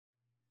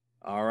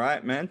All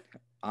right, man.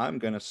 I'm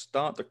going to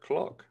start the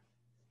clock.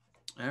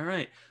 All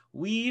right.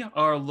 We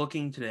are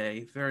looking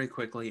today very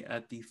quickly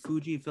at the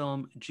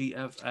Fujifilm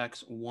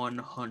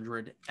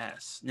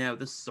GFX100S. Now,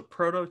 this is a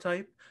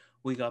prototype.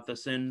 We got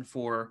this in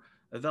for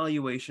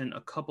evaluation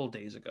a couple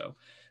days ago.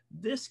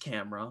 This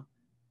camera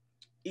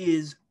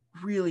is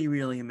really,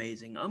 really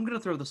amazing. I'm going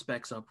to throw the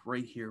specs up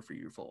right here for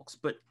you folks,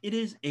 but it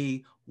is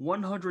a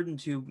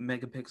 102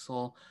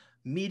 megapixel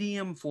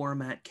medium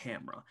format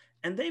camera,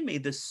 and they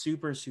made this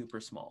super,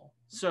 super small.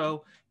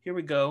 So here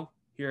we go.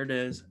 Here it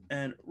is.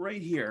 And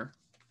right here,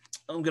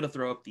 I'm going to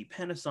throw up the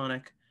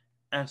Panasonic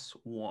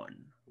S1,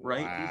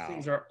 right? These Wow.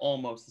 things are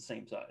almost the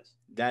same size.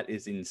 That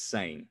is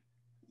insane.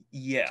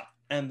 Yeah.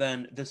 And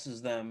then this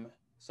is them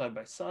side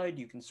by side.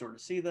 You can sort of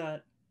see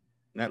that.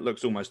 That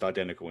looks almost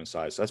identical in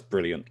size. That's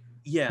brilliant.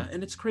 Yeah,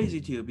 and it's crazy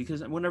too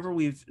because whenever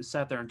we've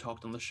sat there and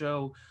talked on the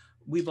show,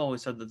 we've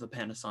always said that the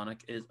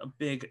Panasonic is a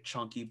big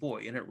chunky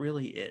boy, and it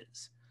really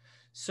is.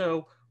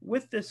 So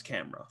with this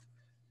camera,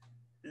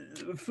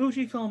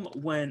 Fujifilm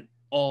went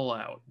all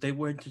out. They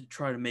went to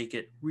try to make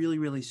it really,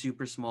 really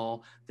super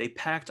small. They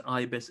packed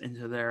IBIS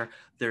into there.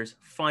 There's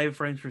 5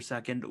 frames per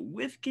second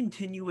with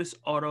continuous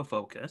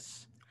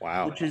autofocus,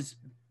 Wow. which is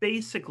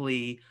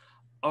basically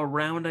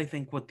around, I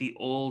think, what the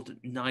old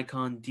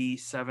Nikon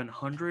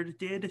D700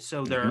 did.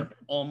 So they're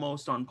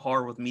almost on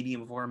par with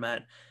medium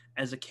format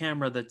as a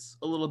camera that's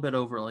a little bit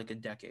over like a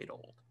decade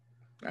old.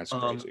 That's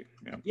Um, crazy.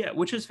 Yeah. yeah,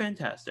 which is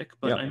fantastic.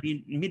 But Yeah. I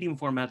mean, medium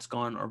format's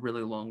gone a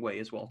really long way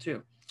as well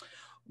too.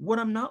 What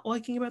I'm not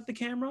liking about the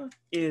camera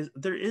is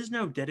there is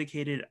no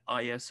dedicated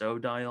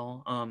ISO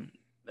dial.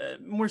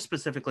 More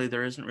specifically,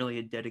 there isn't really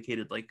a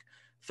dedicated like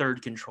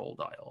third control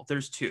dial.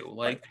 There's two.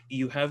 Like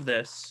you have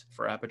this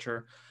for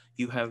aperture,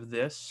 you have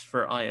this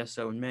for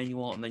ISO and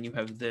manual, and then you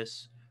have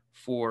this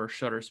for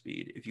shutter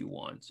speed if you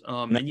want.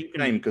 And you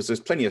can because there's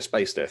plenty of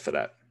space there for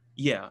that.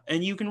 yeah,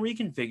 and you can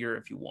reconfigure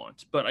if you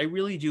want. But I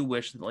really do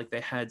wish that like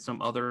they had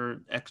some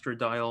other extra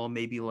dial,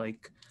 maybe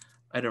like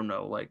I don't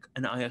know, like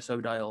an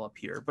ISO dial up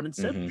here. But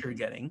instead, what you're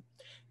getting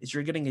is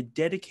you're getting a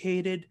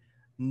dedicated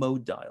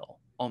mode dial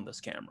on this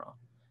camera.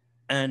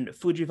 And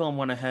Fujifilm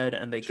went ahead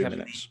and they 2 kept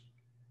minutes.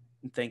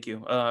 thank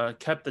you,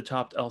 kept the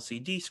topped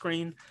LCD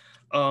screen,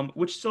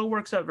 which still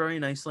works out very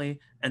nicely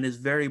and is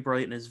very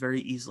bright and is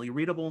very easily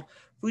readable.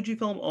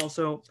 Fujifilm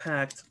also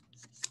packed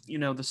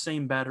the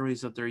same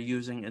batteries that they're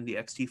using in the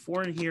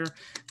X-T4 in here,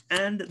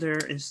 and there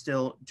is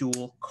still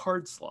dual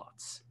card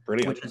slots,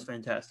 Brilliant. which is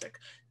fantastic.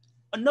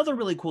 Another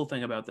really cool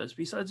thing about this,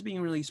 besides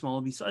being really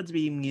small, besides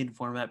being medium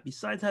format,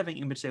 besides having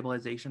image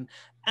stabilization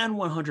and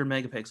 100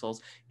 megapixels,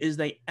 is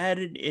they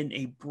added in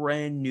a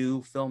brand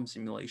new film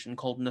simulation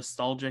called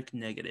Nostalgic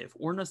Negative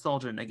or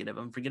Nostalgia Negative.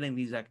 I'm forgetting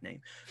the exact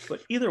name,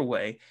 but either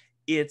way,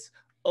 it's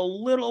a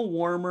little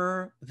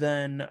warmer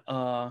than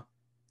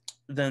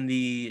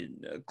the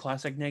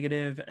classic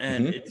negative,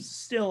 and it's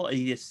still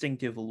a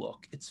distinctive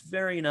look. It's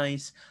very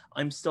nice.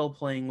 I'm still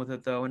playing with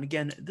it though, and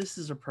again, this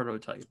is a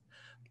prototype,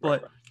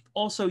 but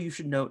also you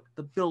should note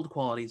the build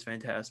quality is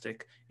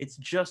fantastic. It's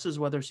just as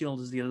weather sealed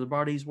as the other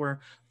bodies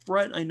were.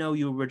 Brett, I know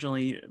you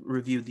originally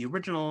reviewed the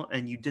original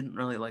and you didn't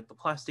really like the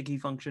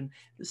plasticky function.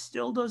 This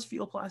still does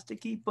feel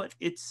plasticky, but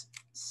it's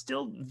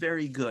still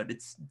very good.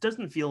 It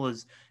doesn't feel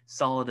as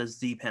solid as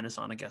the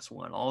Panasonic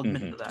S1. I'll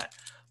admit to that.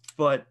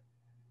 But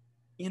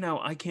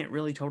I can't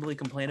really totally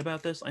complain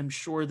about this. I'm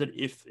sure that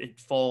if it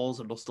falls,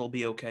 it'll still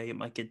be okay. It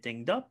might get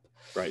dinged up.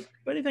 Right.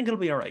 But I think it'll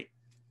be all right.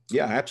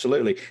 Yeah,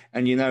 absolutely.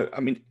 And I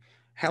mean,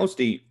 how's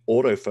the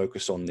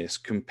autofocus on this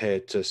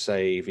compared to,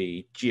 say,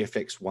 the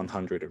GFX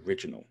 100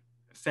 original?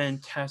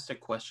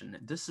 Fantastic question.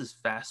 This is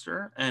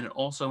faster. And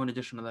also, in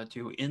addition to that,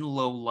 too, in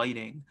low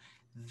lighting,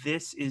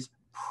 this is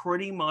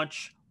pretty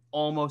much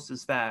almost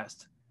as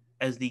fast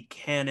as the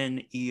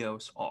Canon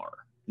EOS R.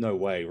 No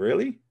way.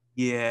 Really?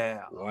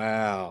 Yeah.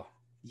 Wow.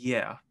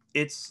 Yeah.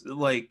 It's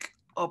like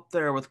up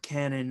there with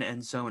Canon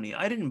and Sony.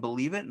 I didn't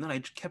believe it, and then I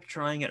kept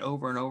trying it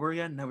over and over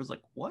again, and I was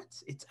like, what?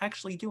 It's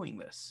actually doing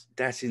this.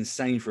 That's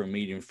insane for a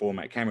medium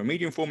format camera.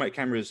 Medium format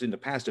cameras in the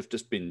past have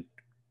just been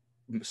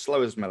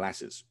slow as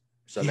molasses.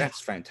 So that's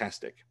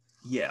fantastic.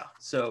 Yeah,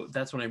 so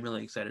that's what I'm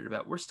really excited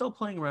about. We're still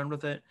playing around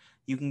with it.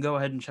 You can go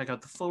ahead and check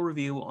out the full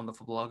review on the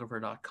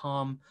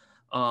Phoblographer.com.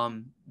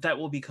 That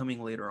will be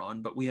coming later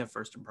on, but we have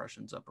first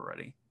impressions up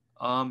already.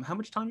 How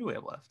much time do we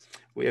have left?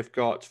 We have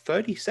got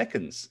 30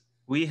 seconds.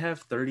 We have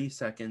 30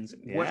 seconds.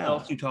 Yeah. What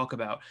else you talk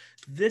about?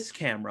 This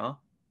camera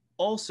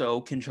also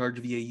can charge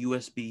via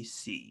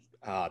USB-C.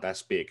 Ah,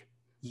 that's big.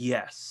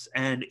 Yes,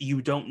 and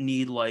you don't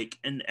need like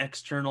an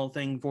external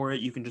thing for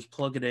it. You can just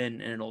plug it in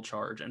and it'll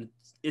charge, and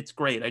it's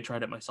great. I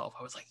tried it myself.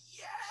 I was like,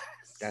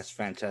 yes. That's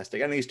fantastic.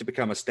 That needs to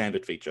become a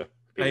standard feature.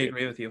 Period. I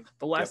agree with you.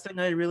 The last thing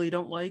I really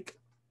don't like,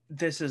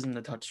 this isn't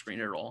a touchscreen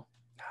at all.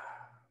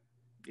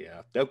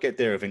 Yeah, they'll get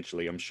there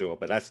eventually, I'm sure,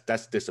 but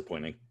that's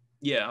disappointing.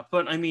 Yeah,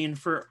 but I mean,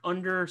 for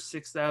under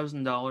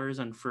 $6,000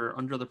 and for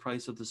under the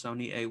price of the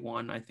Sony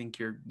A1, I think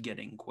you're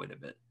getting quite a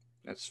bit.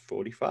 That's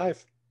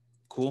 45.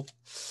 Cool.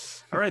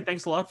 All right,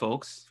 thanks a lot,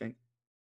 folks.